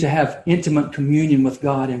 If you're to have intimate communion with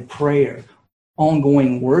God in prayer,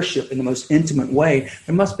 ongoing worship in the most intimate way,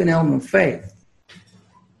 there must be an element of faith.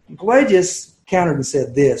 And Pelagius countered and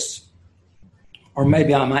said this, or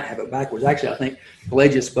maybe I might have it backwards. Actually, I think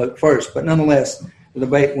Pelagius spoke first, but nonetheless, the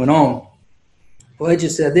debate went on.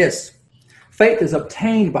 Pelagius said this, faith is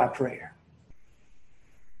obtained by prayer.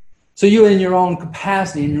 So you in your own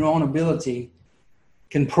capacity, in your own ability,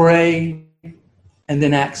 can pray and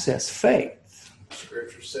then access faith.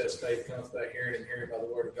 Scripture says faith comes by hearing and hearing by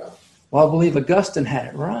the word of God. Well, I believe Augustine had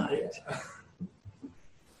it right.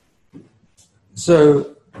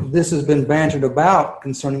 So this has been bantered about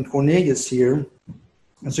concerning Cornelius here.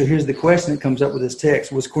 And so here's the question that comes up with this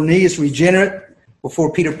text. Was Cornelius regenerate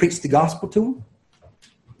before Peter preached the gospel to him?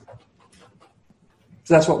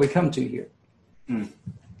 So that's what we come to here.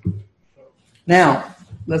 Now,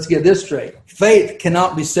 let's get this straight. Faith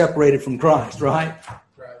cannot be separated from Christ, right?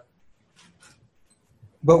 Right.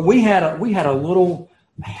 But we had a little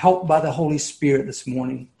help by the Holy Spirit this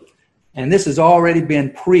morning. And this has already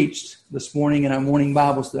been preached this morning in our morning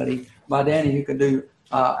Bible study by Danny, who can do,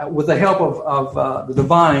 with the help of the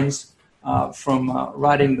Divines from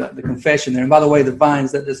writing the confession there. And by the way, the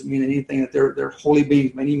Divines, that doesn't mean anything, that they're holy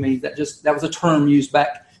beings by any means. That was a term used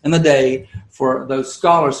back in the day for those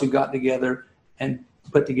scholars who got together and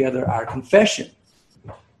put together our confession.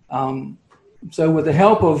 So with the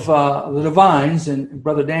help of the Divines, and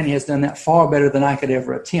Brother Danny has done that far better than I could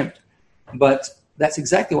ever attempt. But that's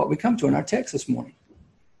exactly what we come to in our text this morning.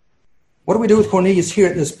 What do we do with Cornelius here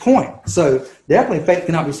at this point? So definitely faith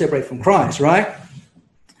cannot be separated from Christ, right?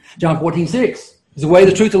 John 14:6 is the way,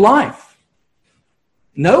 the truth, the life.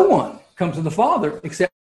 No one comes to the Father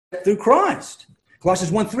except through Christ.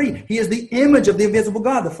 Colossians 1:3, He is the image of the invisible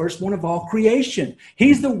God, the firstborn of all creation.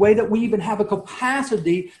 He's the way that we even have a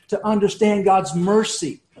capacity to understand God's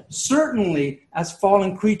mercy. Certainly, as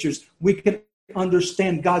fallen creatures, we can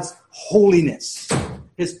understand God's holiness,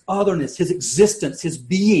 His otherness, His existence, His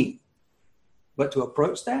being. But to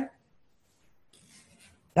approach that,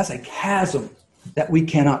 that's a chasm that we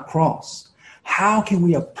cannot cross. How can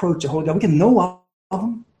we approach a holy God? We can know of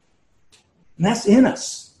Him. And that's in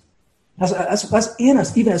us. That's in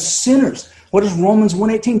us, even as sinners. What does Romans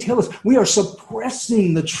 1:18 tell us? We are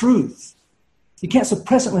suppressing the truth. You can't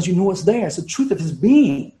suppress it unless you know what's there. It's the truth of his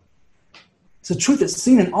being. It's the truth that's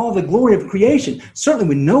seen in all the glory of creation. Certainly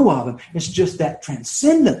we know of him. It's just that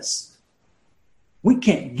transcendence. We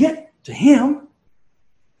can't get to him.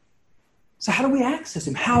 So how do we access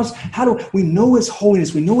him? How do we know his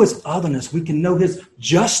holiness? We know his otherness. We can know his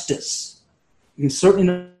justice. We can certainly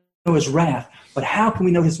know his wrath. But how can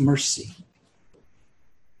we know his mercy?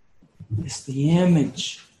 It's the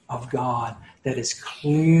image of God that is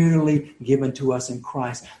clearly given to us in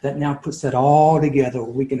Christ that now puts that all together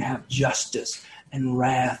where we can have justice and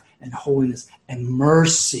wrath and holiness and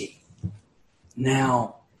mercy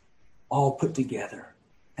now all put together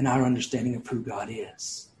in our understanding of who God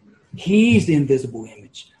is. He's the invisible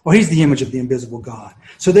image, or he's the image of the invisible God.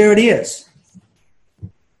 So there it is.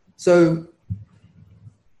 So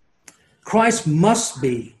Christ must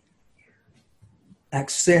be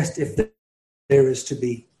accessed if there is to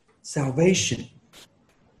be salvation.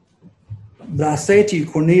 But I say to you,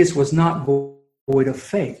 Cornelius was not void of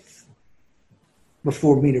faith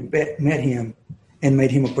before Peter met him and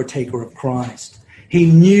made him a partaker of Christ. He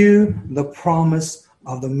knew the promise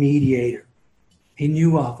of the mediator. He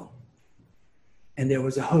knew of him. And there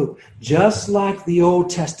was a hope. Just like the Old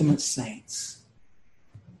Testament saints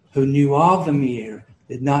who knew of the mediator,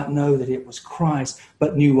 did not know that it was Christ,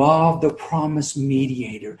 but knew of the promised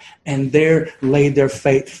mediator, and there laid their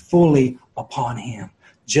faith fully upon him.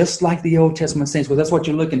 Just like the Old Testament saints. Well, that's what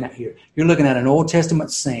you're looking at here. You're looking at an Old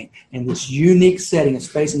Testament saint in this unique setting of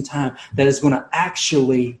space and time that is going to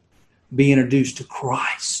actually be introduced to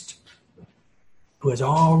Christ, who has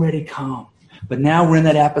already come. But now we're in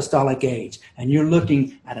that apostolic age, and you're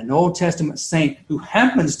looking at an Old Testament saint who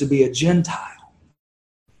happens to be a Gentile.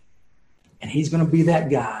 And he's going to be that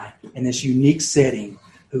guy in this unique setting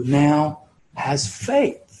who now has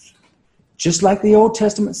faith. Just like the Old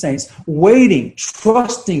Testament saints, waiting,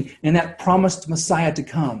 trusting in that promised Messiah to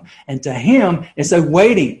come. And to him, it's a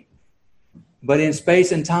waiting. But in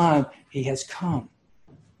space and time, he has come.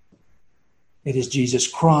 It is Jesus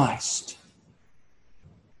Christ.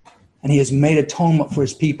 And he has made atonement for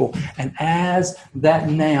his people. And as that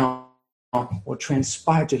now will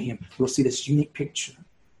transpire to him, we'll see this unique picture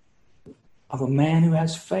of a man who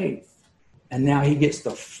has faith. And now he gets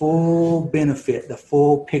the full benefit, the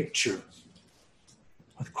full picture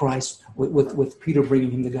of Christ, with Peter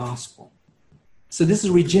bringing him the gospel. So this is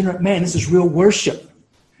a regenerate man. This is real worship.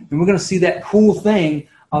 And we're going to see that cool thing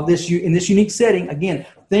of this in this unique setting. Again,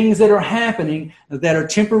 things that are happening that are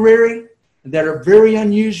temporary, that are very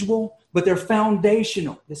unusual, but they're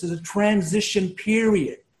foundational. This is a transition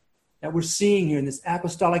period that we're seeing here in this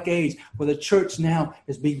apostolic age where the church now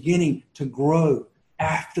is beginning to grow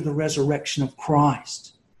after the resurrection of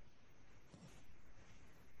Christ.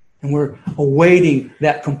 And we're awaiting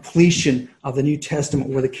that completion of the New Testament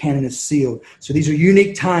where the canon is sealed. So these are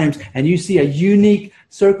unique times, and you see a unique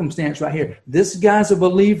circumstance right here. This guy's a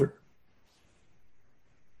believer.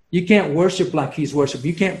 You can't worship like he's worshiping.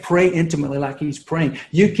 You can't pray intimately like he's praying.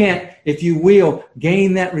 You can't, if you will,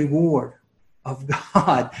 gain that reward of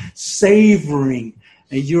God, savoring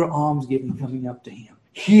your almsgiving coming up to him,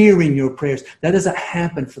 hearing your prayers. That doesn't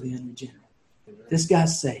happen for the unregenerate. This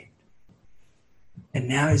guy's saved. And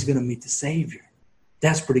now he's going to meet the Savior.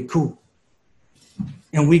 That's pretty cool.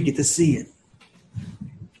 And we get to see it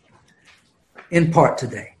in part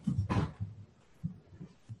today.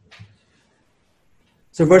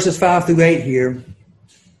 So verses 5 through 8 here,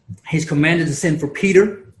 he's commanded to send for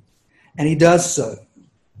Peter, and he does so.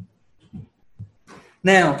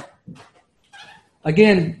 Now,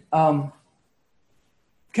 again, Calvin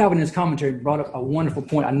in his commentary brought up a wonderful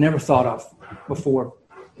point I never thought of before.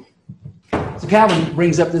 So Calvin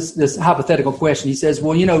brings up this hypothetical question. He says,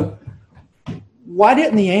 well, why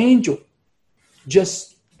didn't the angel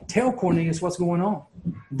just tell Cornelius what's going on?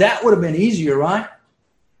 That would have been easier, right?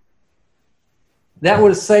 That would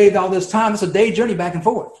have saved all this time. It's a day journey back and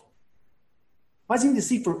forth. Why does he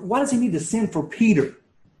need to send for Peter?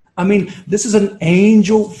 I mean, this is an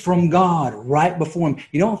angel from God right before him.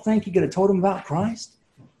 You don't think he could have told him about Christ?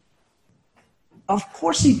 Of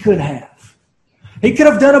course he could have. He could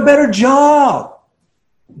have done a better job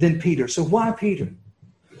than Peter. So why Peter?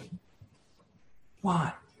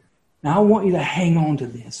 Why? Now I want you to hang on to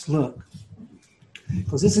this. Look.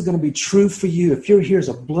 Because this is going to be true for you. If you're here as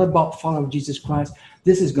a blood-bought follower of Jesus Christ,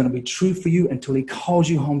 this is going to be true for you until he calls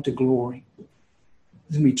you home to glory.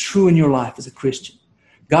 It's going to be true in your life as a Christian.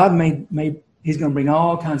 God he's going to bring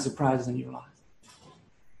all kinds of surprises in your life.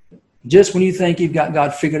 Just when you think you've got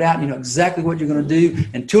God figured out, you know exactly what you're going to do,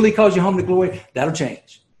 until he calls you home to glory, that'll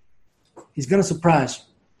change. He's going to surprise you.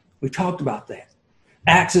 We talked about that.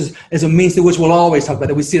 Acts is a means to which we'll always talk about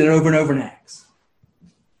that. We see that over and over in Acts.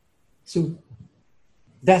 So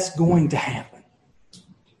that's going to happen.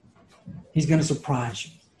 He's going to surprise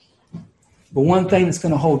you. But one thing that's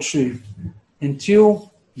going to hold true,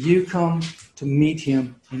 until you come to meet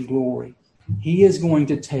him in glory, he is going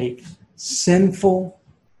to take sinful,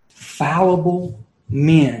 fallible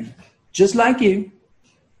men, just like you,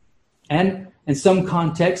 and in some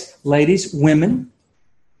contexts, ladies, women,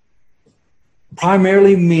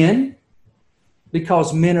 primarily men,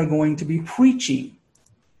 because men are going to be preaching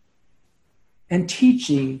and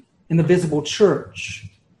teaching in the visible church.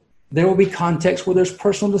 There will be contexts where there's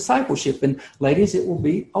personal discipleship, and ladies, it will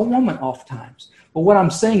be a woman oftentimes. But what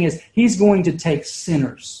I'm saying is, he's going to take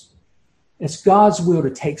sinners. It's God's will to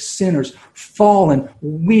take sinners, fallen,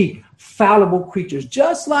 weak, fallible creatures,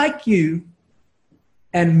 just like you,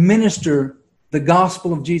 and minister the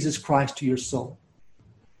gospel of Jesus Christ to your soul.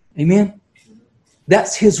 Amen?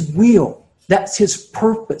 That's his will. That's his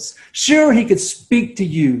purpose. Sure, he could speak to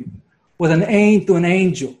you through an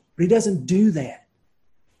angel, but he doesn't do that.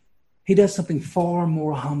 He does something far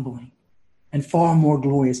more humbling and far more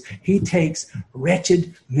glorious. He takes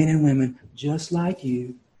wretched men and women just like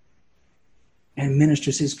you and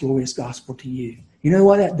ministers his glorious gospel to you. You know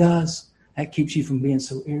what that does? That keeps you from being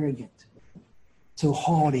so arrogant, so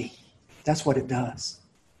haughty. That's what it does.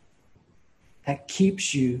 That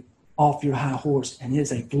keeps you off your high horse, and it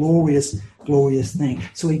is a glorious, glorious thing.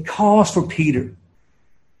 So he calls for Peter,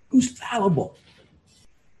 who's fallible.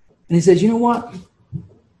 And he says, you know what,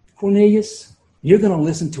 Cornelius, you're going to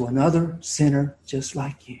listen to another sinner just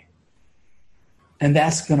like you. And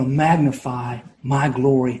that's going to magnify my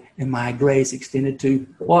glory and my grace extended to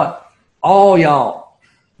what? All y'all.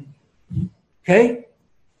 Okay?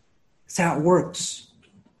 That's how it works.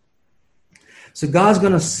 So God's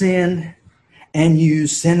going to send and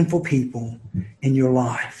use sinful people in your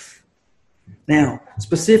life. Now,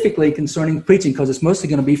 specifically concerning preaching, because it's mostly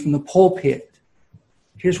going to be from the pulpit,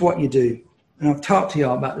 here's what you do. And I've talked to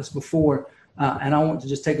y'all about this before, and I want to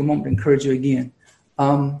just take a moment to encourage you again.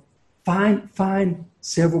 Find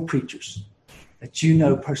several preachers that you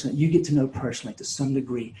know personally, you get to know personally to some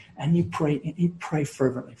degree, and you pray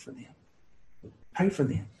fervently for them. Pray for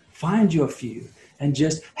them. Find you a few and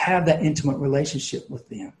just have that intimate relationship with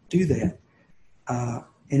them. Do that,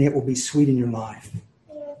 and it will be sweet in your life.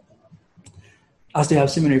 I still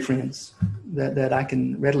have seminary friends that I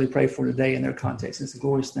can readily pray for today in their context. It's a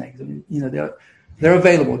glorious thing. I mean, you know, they're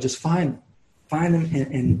available. Just find them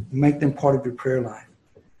and make them part of your prayer life.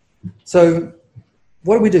 So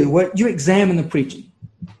what do? You examine the preaching.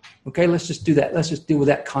 Okay, let's just do that. Let's just deal with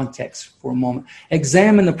that context for a moment.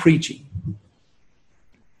 Examine the preaching.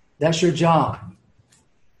 That's your job.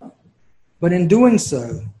 But in doing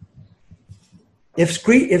so, if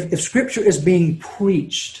Scripture is being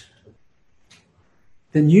preached,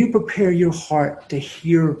 then you prepare your heart to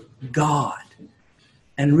hear God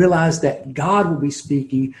and realize that God will be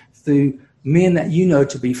speaking through men that you know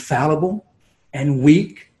to be fallible and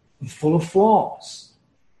weak and full of flaws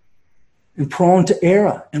and prone to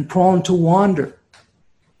error and prone to wander.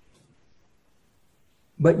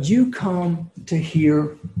 But you come to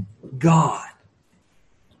hear God.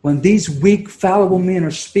 When these weak, fallible men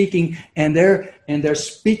are speaking and they're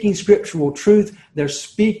speaking scriptural truth, they're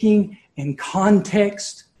speaking in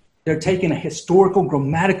context, they're taking a historical,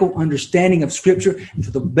 grammatical understanding of Scripture, and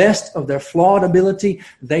to the best of their flawed ability,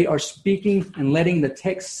 they are speaking and letting the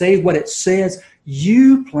text say what it says.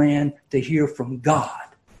 You plan to hear from God.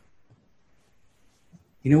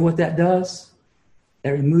 You know what that does?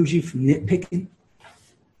 That removes you from nitpicking.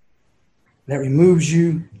 That removes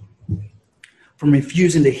you from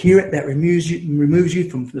refusing to hear it. That removes you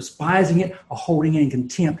from despising it or holding it in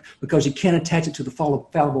contempt, because you can't attach it to the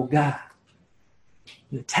fallible guy.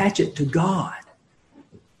 You attach it to God.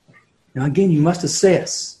 Now again, you must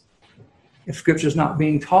assess. If Scripture is not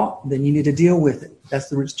being taught, then you need to deal with it. That's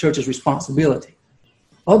the church's responsibility.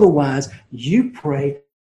 Otherwise, you pray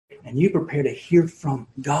and you prepare to hear from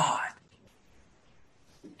God.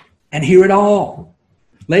 And hear it all.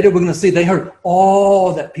 Later we're going to see they heard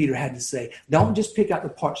all that Peter had to say. Don't just pick out the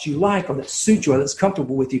parts you like or that suit you or that's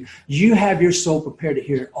comfortable with you. You have your soul prepared to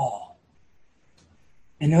hear it all.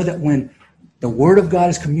 And know that when the Word of God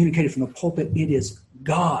is communicated from the pulpit, it is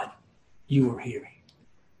God you are hearing.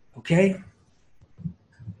 Okay?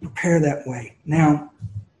 Prepare that way. Now,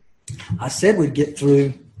 I said we'd get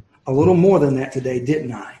through a little more than that today,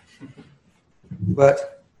 didn't I?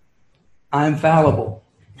 But I'm fallible.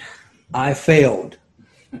 I failed.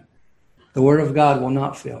 The Word of God will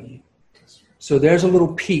not fail you. So there's a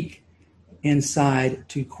little peek inside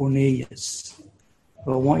to Cornelius,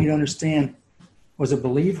 who I want you to understand was a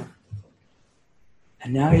believer.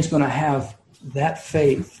 And now he's going to have that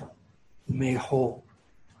faith made whole,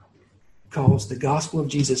 because the gospel of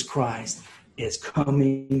Jesus Christ is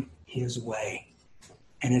coming his way.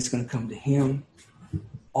 And it's going to come to him,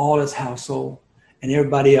 all his household, and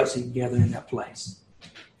everybody else who gathered in that place.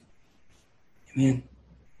 Amen.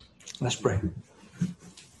 Let's pray.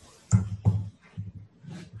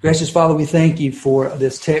 Gracious Father, we thank you for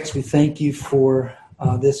this text. We thank you for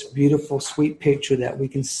this beautiful, sweet picture that we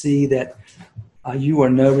can see that you are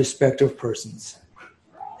no respecter of persons.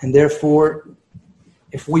 And therefore,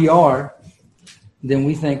 if we are, then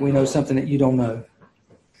we think we know something that you don't know,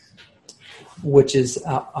 which is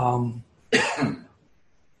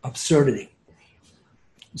absurdity.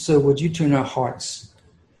 So would you turn our hearts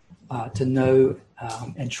to know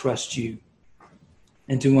and trust you,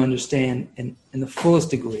 and to understand in the fullest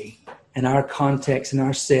degree, in our context, in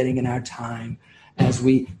our setting, in our time, as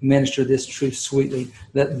we minister this truth sweetly,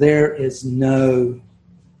 that there is no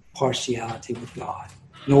partiality with God,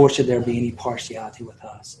 nor should there be any partiality with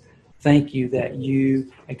us. Thank you that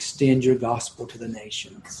you extend your gospel to the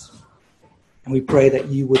nations. And we pray that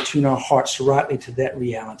you would tune our hearts rightly to that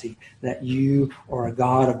reality, that you are a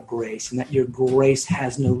God of grace, and that your grace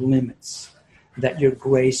has no limits, that your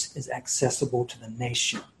grace is accessible to the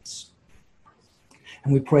nations.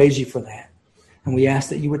 And we praise you for that. And we ask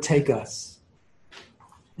that you would take us,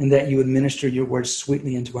 and that you would minister your word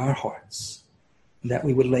sweetly into our hearts, and that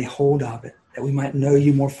we would lay hold of it, that we might know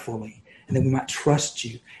you more fully, and that we might trust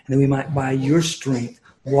you, and that we might, by your strength,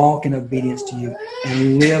 walk in obedience to you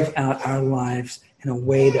and live out our lives in a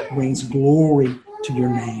way that brings glory to your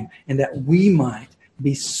name, and that we might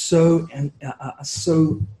be so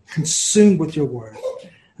consumed with your word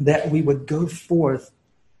that we would go forth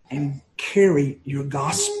and carry your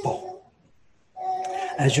gospel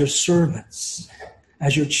as your servants,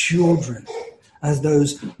 as your children, as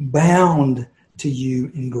those bound to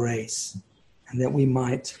you in grace, and that we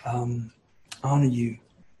might honor you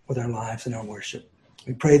with our lives and our worship.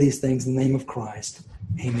 We pray these things in the name of Christ.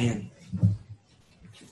 Amen.